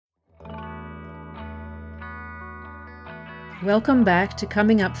Welcome back to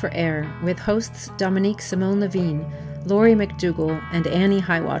Coming Up for Air with hosts Dominique Simone Levine, Lori McDougall, and Annie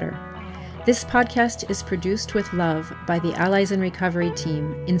Highwater. This podcast is produced with love by the Allies in Recovery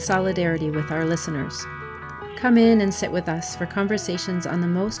team in solidarity with our listeners. Come in and sit with us for conversations on the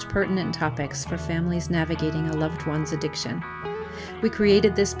most pertinent topics for families navigating a loved one's addiction. We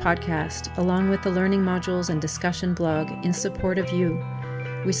created this podcast along with the learning modules and discussion blog in support of you.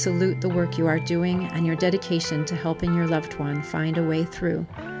 We salute the work you are doing and your dedication to helping your loved one find a way through.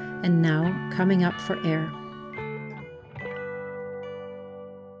 And now, coming up for air.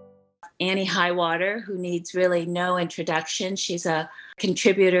 Annie Highwater, who needs really no introduction. She's a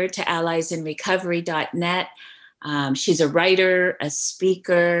contributor to alliesinrecovery.net. She's a writer, a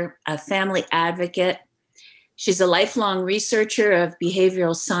speaker, a family advocate. She's a lifelong researcher of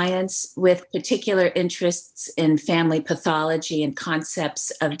behavioral science with particular interests in family pathology and concepts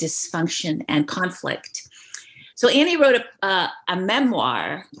of dysfunction and conflict. So Annie wrote a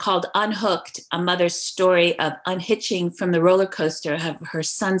memoir called Unhooked, a mother's story of unhitching from the roller coaster of her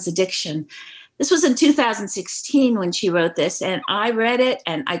son's addiction. This was in 2016 when she wrote this, and I read it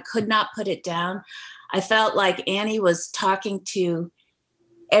and I could not put it down. I felt like Annie was talking to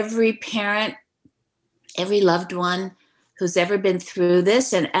every parent, every loved one who's ever been through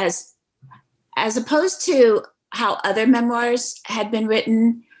this. And as opposed to how other memoirs had been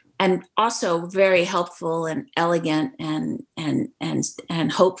written, and also very helpful and elegant and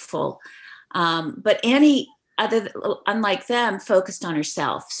hopeful. But Annie, unlike them, focused on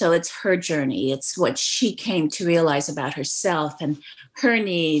herself. So it's her journey. It's what she came to realize about herself and her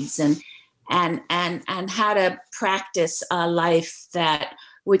needs and how to practice a life that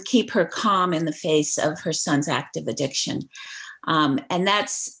would keep her calm in the face of her son's active addiction. And that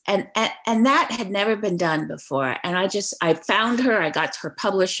had never been done before. And I found her, I got to her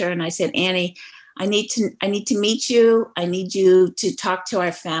publisher and I said, Annie, I need to meet you. I need you to talk to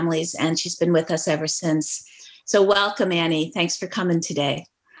our families. And she's been with us ever since. So welcome, Annie. Thanks for coming today.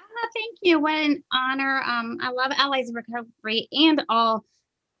 Thank you. What an honor. I love Allies in Recovery and all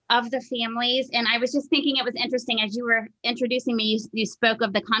of the families. And I was just thinking it was interesting as you were introducing me, you spoke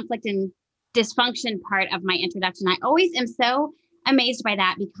of the conflict and dysfunction part of my introduction. I always am so amazed by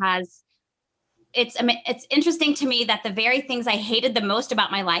that because it's interesting to me that the very things I hated the most about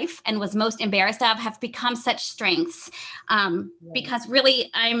my life and was most embarrassed of have become such strengths. Because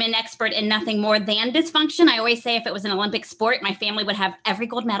really I'm an expert in nothing more than dysfunction. I always say if it was an Olympic sport, my family would have every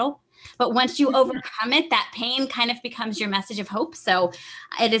gold medal. But once you overcome it, that pain kind of becomes your message of hope. So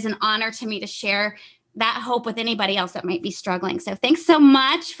it is an honor to me to share that hope with anybody else that might be struggling. So thanks so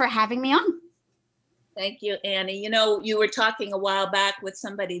much for having me on. Thank you, Annie. You know, you were talking a while back with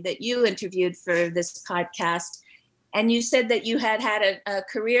somebody that you interviewed for this podcast, and you said that you had a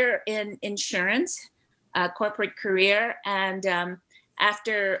career in insurance, a corporate career, and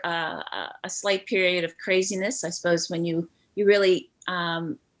after a slight period of craziness, I suppose, when you really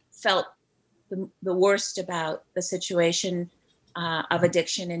felt the worst about the situation of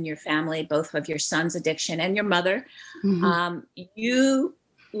addiction in your family, both of your son's addiction and your mother, you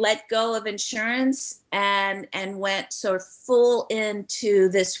let go of insurance and went sort of full into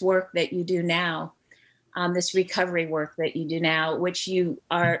this work that you do now, this recovery work that you do now, which you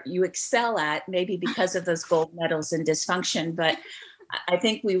excel at, maybe because of those gold medals in dysfunction. But I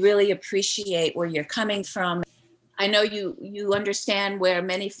think we really appreciate where you're coming from. I know you understand where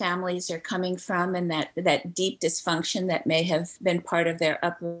many families are coming from and that deep dysfunction that may have been part of their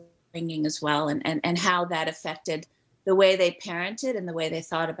upbringing as well, and how that affected the way they parented and the way they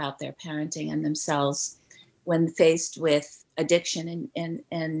thought about their parenting and themselves when faced with addiction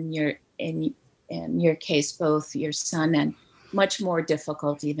in your case, both your son and much more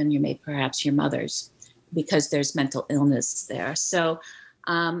difficult even perhaps your mother's, because there's mental illness there. So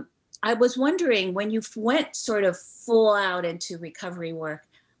I was wondering, when you went sort of full out into recovery work,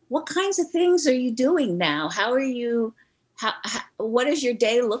 what kinds of things are you doing now? What does your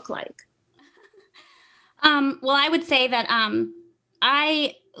day look like? Well, I would say that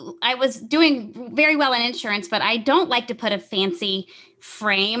I was doing very well in insurance, but I don't like to put a fancy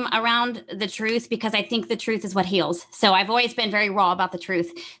frame around the truth because I think the truth is what heals. So I've always been very raw about the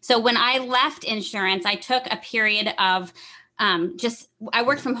truth. So when I left insurance, I took a period of I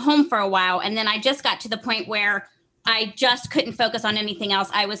worked from home for a while, and then I just got to the point where I just couldn't focus on anything else.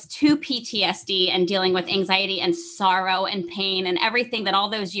 I was too PTSD and dealing with anxiety and sorrow and pain and everything that all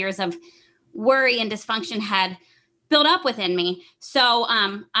those years of worry and dysfunction had built up within me. So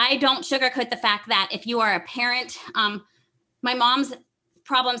I don't sugarcoat the fact that if you are a parent, my mom's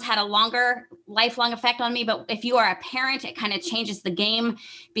problems had a longer lifelong effect on me. But if you are a parent, it kind of changes the game,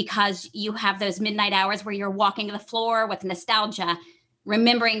 because you have those midnight hours where you're walking the floor with nostalgia,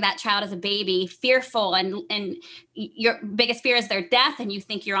 remembering that child as a baby, fearful, and your biggest fear is their death, and you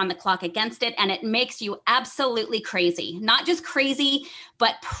think you're on the clock against it, and it makes you absolutely crazy. Not just crazy,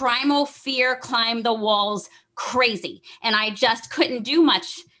 but primal fear, climb the walls crazy. And I just couldn't do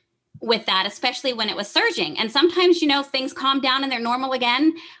much with that, especially when it was surging. And sometimes, things calm down and they're normal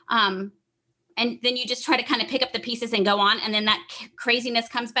again. And then you just try to kind of pick up the pieces and go on. And then that craziness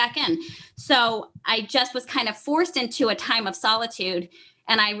comes back in. So I just was kind of forced into a time of solitude.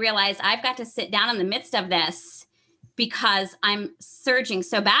 And I realized I've got to sit down in the midst of this, because I'm surging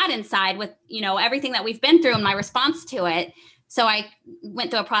so bad inside with, everything that we've been through and my response to it. So I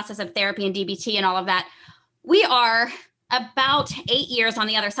went through a process of therapy and DBT and all of that. We are about 8 years on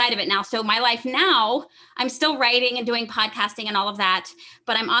the other side of it now. So my life now, I'm still writing and doing podcasting and all of that,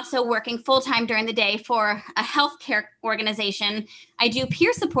 but I'm also working full-time during the day for a healthcare organization. I do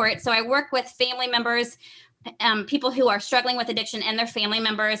peer support. So I work with family members, people who are struggling with addiction and their family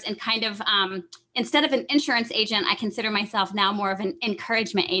members, and kind of, instead of an insurance agent, I consider myself now more of an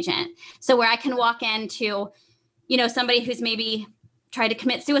encouragement agent. So where I can walk into, somebody who's maybe tried to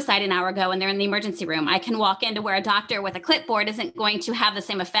commit suicide an hour ago and they're in the emergency room. I can walk into where a doctor with a clipboard isn't going to have the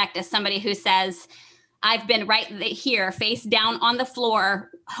same effect as somebody who says, I've been right here, face down on the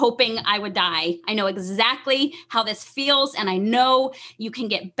floor, hoping I would die. I know exactly how this feels, and I know you can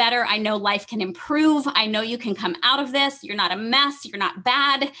get better. I know life can improve. I know you can come out of this. You're not a mess. You're not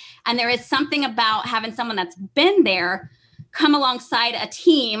bad. And there is something about having someone that's been there come alongside a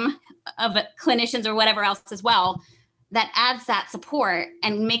team of clinicians or whatever else as well, that adds that support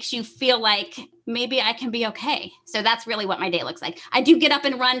and makes you feel like maybe I can be okay. So that's really what my day looks like. I do get up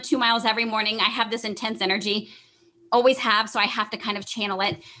and run 2 miles every morning. I have this intense energy, always have, so I have to kind of channel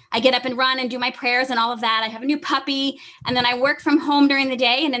it. I get up and run and do my prayers and all of that. I have a new puppy, and then I work from home during the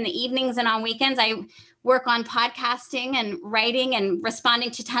day, and in the evenings and on weekends, I work on podcasting and writing and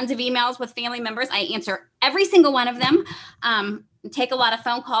responding to tons of emails with family members. I answer every single one of them, take a lot of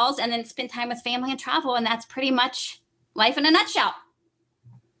phone calls, and then spend time with family and travel. And that's pretty much life in a nutshell.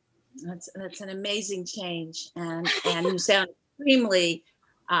 That's an amazing change, and you sound extremely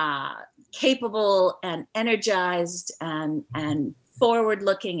capable and energized and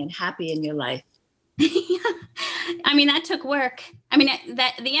forward-looking and happy in your life. I mean, that took work. I mean,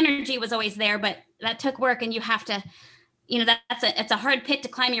 that the energy was always there, but that took work, and you have to, it's a hard pit to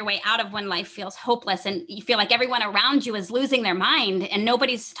climb your way out of when life feels hopeless and you feel like everyone around you is losing their mind and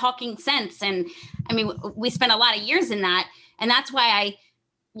nobody's talking sense. And I mean, we spent a lot of years in that, and that's why I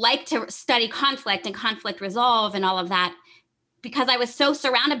like to study conflict and conflict resolve and all of that, because I was so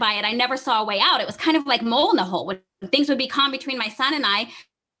surrounded by it. I never saw a way out. It was kind of like mole in a hole. When things would be calm between my son and I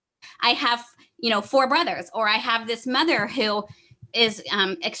have, 4 brothers, or I have this mother who is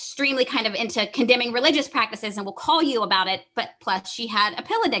extremely kind of into condemning religious practices and will call you about it. But plus she had a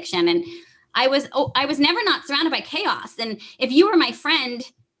pill addiction, and I was never not surrounded by chaos. And if you were my friend,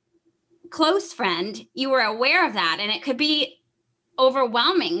 close friend, you were aware of that. And it could be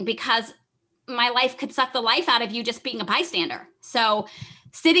overwhelming because my life could suck the life out of you just being a bystander. So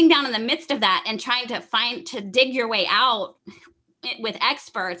sitting down in the midst of that and trying to dig your way out with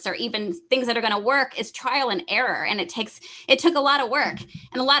experts or even things that are going to work is trial and error. And it took a lot of work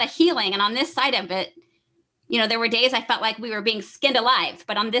and a lot of healing. And on this side of it, there were days I felt like we were being skinned alive,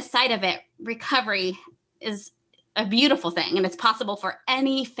 but on this side of it, recovery is a beautiful thing, and it's possible for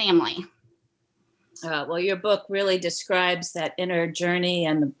any family. Well, your book really describes that inner journey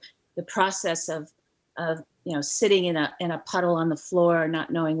and the process of sitting in a puddle on the floor, not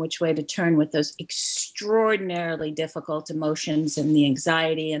knowing which way to turn, with those extraordinarily difficult emotions and the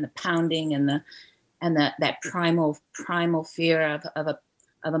anxiety and the pounding and that primal fear of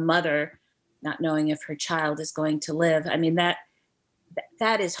a mother not knowing if her child is going to live. I mean, that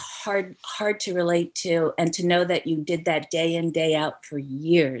is hard to relate to, and to know that you did that day in, day out for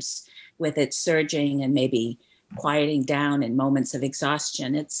years, with it surging and maybe quieting down in moments of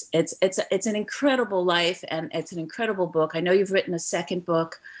exhaustion. It's an incredible life, and it's an incredible book. I know you've written a second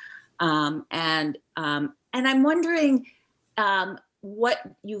book, and I'm wondering what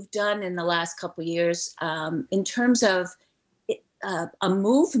you've done in the last couple of years in terms of a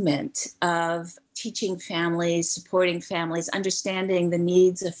movement of teaching families, supporting families, understanding the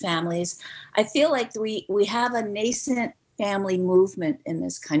needs of families. I feel like we have a nascent family movement in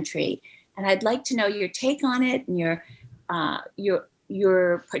this country. And I'd like to know your take on it and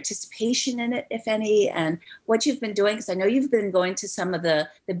your participation in it, if any, and what you've been doing. Because I know you've been going to some of the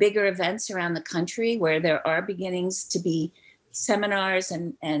bigger events around the country where there are beginnings to be seminars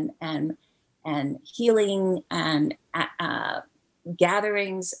and healing and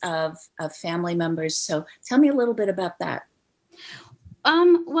gatherings of family members. So tell me a little bit about that.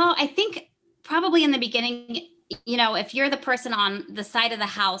 Well, I think probably in the beginning, if you're the person on the side of the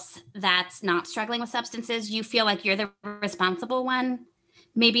house that's not struggling with substances, you feel like you're the responsible one,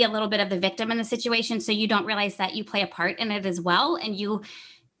 maybe a little bit of the victim in the situation. So you don't realize that you play a part in it as well. And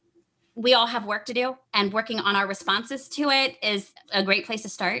we all have work to do, and working on our responses to it is a great place to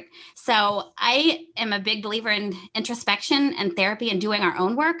start. So I am a big believer in introspection and therapy and doing our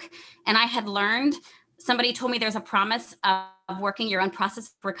own work. And I had learned, somebody told me there's a promise of working your own process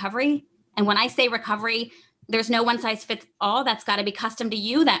of recovery. And when I say recovery, there's no one size fits all. That's got to be custom to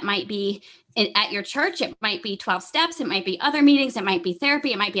you. That might be at your church. It might be 12 steps. It might be other meetings. It might be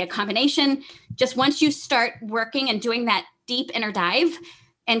therapy. It might be a combination. Just once you start working and doing that deep inner dive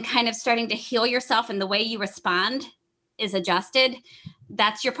and kind of starting to heal yourself, and the way you respond is adjusted,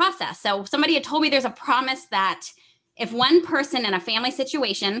 that's your process. So somebody had told me there's a promise that if one person in a family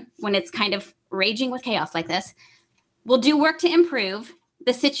situation, when it's kind of raging with chaos like this, will do work to improve,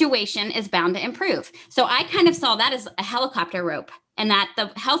 the situation is bound to improve. So I kind of saw that as a helicopter rope, and that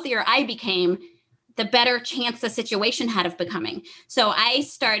the healthier I became, the better chance the situation had of becoming. So I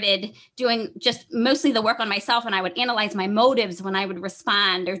started doing just mostly the work on myself, and I would analyze my motives when I would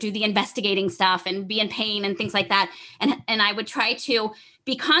respond or do the investigating stuff and be in pain and things like that. And I would try to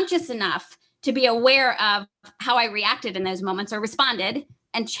be conscious enough to be aware of how I reacted in those moments or responded,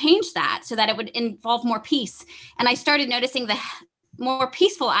 and change that so that it would involve more peace. And I started noticing the more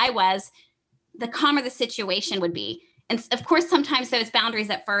peaceful I was, the calmer the situation would be. And of course, sometimes those boundaries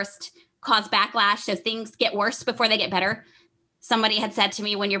at first cause backlash, so things get worse before they get better. Somebody had said to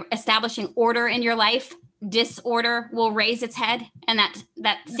me, when you're establishing order in your life, disorder will raise its head. And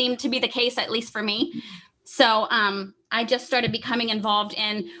that seemed to be the case, at least for me. So I just started becoming involved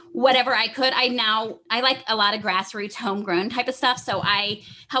in whatever I could. I like a lot of grassroots, homegrown type of stuff. So I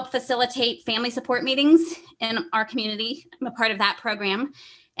help facilitate family support meetings in our community. I'm a part of that program.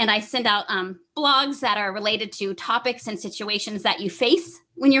 And I send out blogs that are related to topics and situations that you face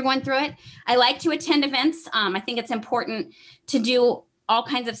when you're going through it. I like to attend events. I think it's important to do all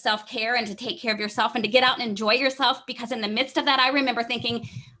kinds of self-care and to take care of yourself and to get out and enjoy yourself, because in the midst of that, I remember thinking,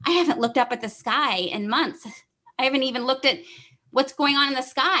 I haven't looked up at the sky in months. I haven't even looked at what's going on in the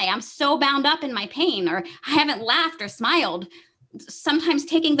sky. I'm so bound up in my pain, or I haven't laughed or smiled. Sometimes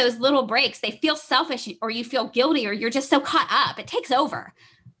taking those little breaks, they feel selfish, or you feel guilty, or you're just so caught up. It takes over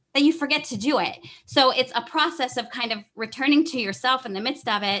that you forget to do it. So it's a process of kind of returning to yourself in the midst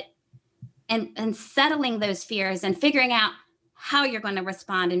of it, and settling those fears and figuring out how you're going to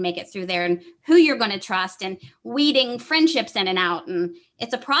respond and make it through there, and who you're going to trust, and weeding friendships in and out. And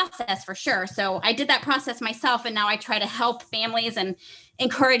it's a process for sure. So I did that process myself, and now I try to help families and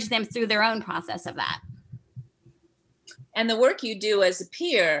encourage them through their own process of that. And the work you do as a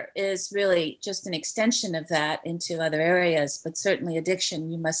peer is really just an extension of that into other areas, but certainly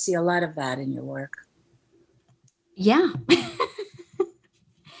addiction, you must see a lot of that in your work. Yeah.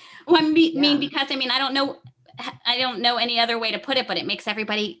 Well, I mean, because I don't know any other way to put it, but it makes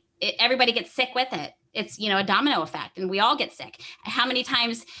everybody gets sick with it. It's, a domino effect, and we all get sick. How many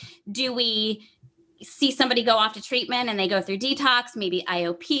times do we see somebody go off to treatment and they go through detox, maybe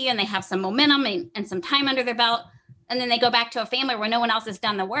IOP, and they have some momentum and some time under their belt, and then they go back to a family where no one else has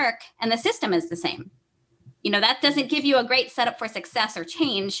done the work, and the system is the same. That doesn't give you a great setup for success or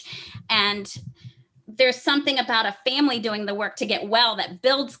change. And there's something about a family doing the work to get well that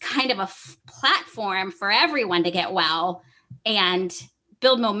builds kind of a platform for everyone to get well and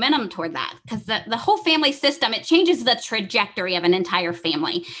build momentum toward that. Because the whole family system, it changes the trajectory of an entire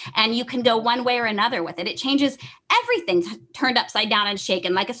family. And you can go one way or another with it. It changes everything, turned upside down and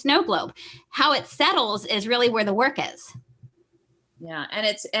shaken like a snow globe. How it settles is really where the work is. Yeah, and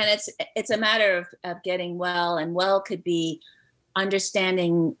it's a matter of getting well, and well could be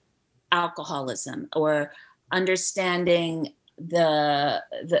understanding alcoholism, or understanding the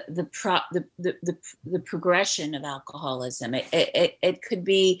progression of alcoholism. It could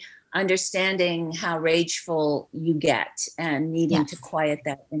be understanding how rageful you get and needing to quiet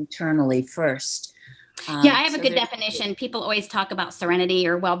that internally first. Yeah, I have a good definition. People always talk about serenity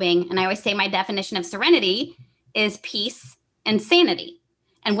or well-being, and I always say my definition of serenity is peace and sanity.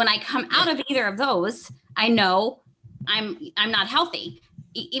 And when I come out of either of those, I know I'm not healthy.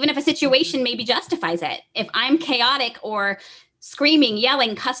 Even if a situation maybe justifies it. If I'm chaotic or screaming,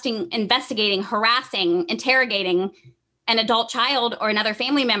 yelling, cussing, investigating, harassing, interrogating an adult child or another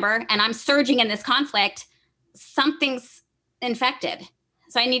family member, and I'm surging in this conflict, something's infected.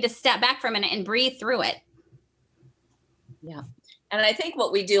 So I need to step back for a minute and breathe through it. Yeah. And I think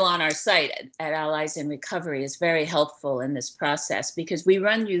what we do on our site at Allies in Recovery is very helpful in this process, because we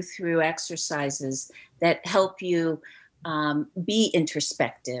run you through exercises that help you be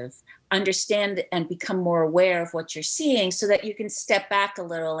introspective, understand and become more aware of what you're seeing, so that you can step back a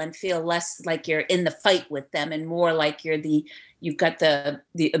little and feel less like you're in the fight with them and more like you've got the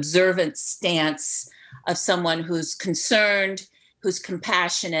observant stance of someone who's concerned, who's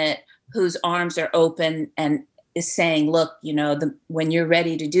compassionate, whose arms are open, and is saying, look, when you're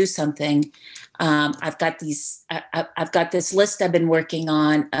ready to do something, I've got this list I've been working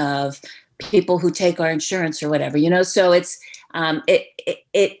on of people who take our insurance or whatever, so it's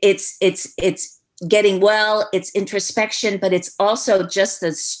getting well, it's introspection, but it's also just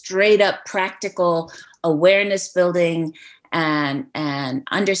the straight up practical awareness building and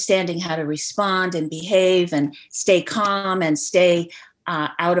understanding how to respond and behave and stay calm and stay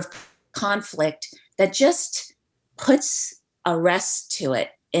out of conflict, that just puts a rest to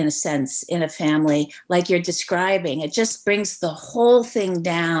it, in a sense, in a family like you're describing. It just brings the whole thing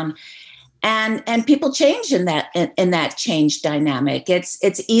down, and people change in that change dynamic.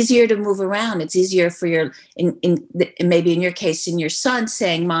 It's easier to move around. It's easier for maybe in your case, in your son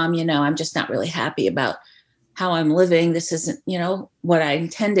saying, Mom, I'm just not really happy about how I'm living. This isn't, what I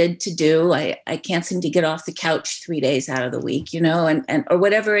intended to do. I can't seem to get off the couch 3 days out of the week, and or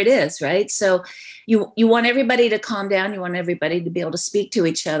whatever it is, right? So you want everybody to calm down. You want everybody to be able to speak to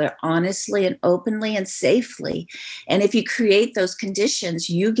each other honestly and openly and safely. And if you create those conditions,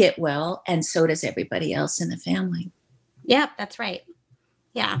 you get well, and so does everybody else in the family. Yeah, that's right.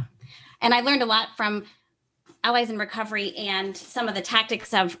 Yeah. And I learned a lot from Allies in Recovery and some of the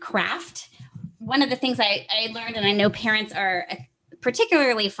tactics of craft. One of the things I learned, and I know parents are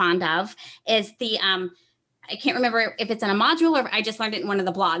particularly fond of, is the, I can't remember if it's in a module or I just learned it in one of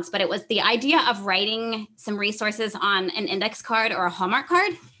the blogs, but it was the idea of writing some resources on an index card or a Hallmark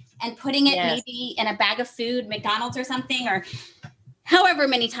card and putting it maybe in a bag of food, McDonald's or something, or however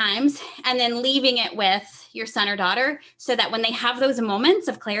many times, and then leaving it with your son or daughter, so that when they have those moments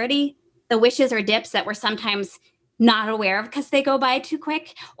of clarity, the wishes or dips that we're sometimes not aware of because they go by too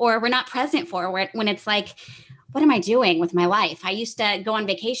quick, or we're not present for, when it's like, what am I doing with my life? I used to go on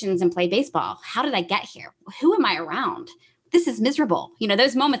vacations and play baseball. How did I get here? Who am I around? This is miserable.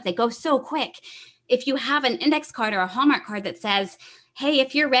 Those moments, they go so quick. If you have an index card or a Hallmark card that says, hey,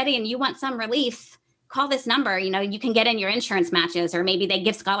 if you're ready and you want some relief, call this number. You can get in your insurance matches, or maybe they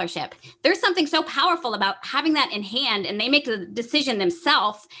give scholarship. There's something so powerful about having that in hand, and they make the decision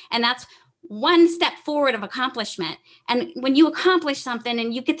themselves. And that's one step forward of accomplishment. And when you accomplish something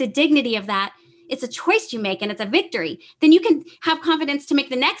and you get the dignity of that, it's a choice you make and it's a victory. Then you can have confidence to make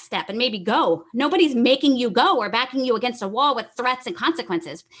the next step and maybe go. Nobody's making you go or backing you against a wall with threats and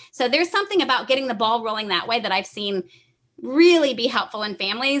consequences. So there's something about getting the ball rolling that way that I've seen really be helpful in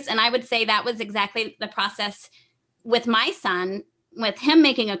families. And I would say that was exactly the process with my son, with him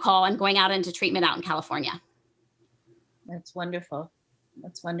making a call and going out into treatment out in California. That's wonderful.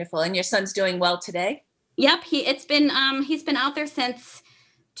 That's wonderful. And your son's doing well today? Yep. He's been out there since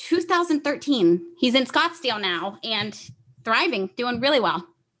 2013. He's in Scottsdale now and thriving, doing really well.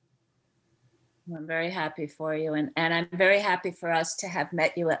 I'm very happy for you. And I'm very happy for us to have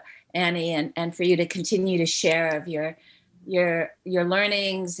met you, Annie, and for you to continue to share of your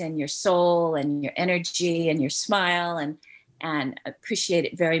learnings and your soul and your energy and your smile, and appreciate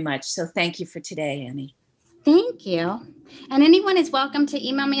it very much. So thank you for today, Annie. Thank you. And anyone is welcome to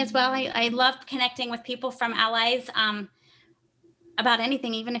email me as well. I love connecting with people from Allies about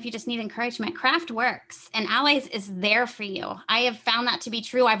anything, even if you just need encouragement. Craft works, and Allies is there for you. I have found that to be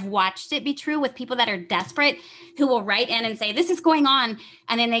true. I've watched it be true with people that are desperate, who will write in and say, this is going on.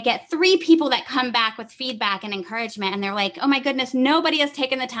 And then they get 3 people that come back with feedback and encouragement. And they're like, oh my goodness, nobody has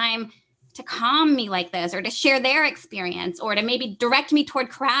taken the time to calm me like this, or to share their experience, or to maybe direct me toward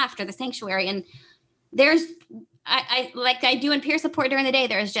craft or the sanctuary. And there's, I like I do in peer support during the day,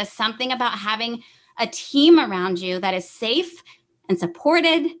 there's just something about having a team around you that is safe and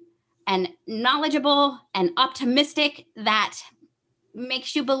supported and knowledgeable and optimistic, that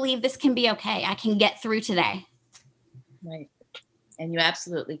makes you believe this can be okay. I can get through today. Right. And you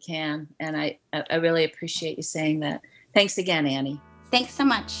absolutely can. And I really appreciate you saying that. Thanks again, Annie. Thanks so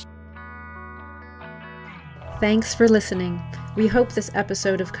much. Thanks for listening. We hope this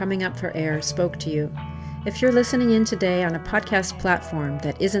episode of Coming Up for Air spoke to you. If you're listening in today on a podcast platform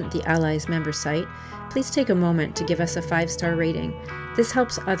that isn't the Allies member site, please take a moment to give us a 5-star rating. This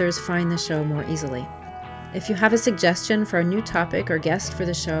helps others find the show more easily. If you have a suggestion for a new topic or guest for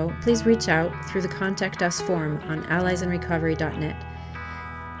the show, please reach out through the Contact Us form on alliesinrecovery.net.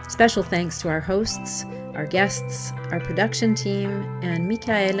 Special thanks to our hosts, our guests, our production team, and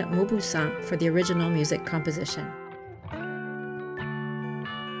Michael Mauboussin for the original music composition.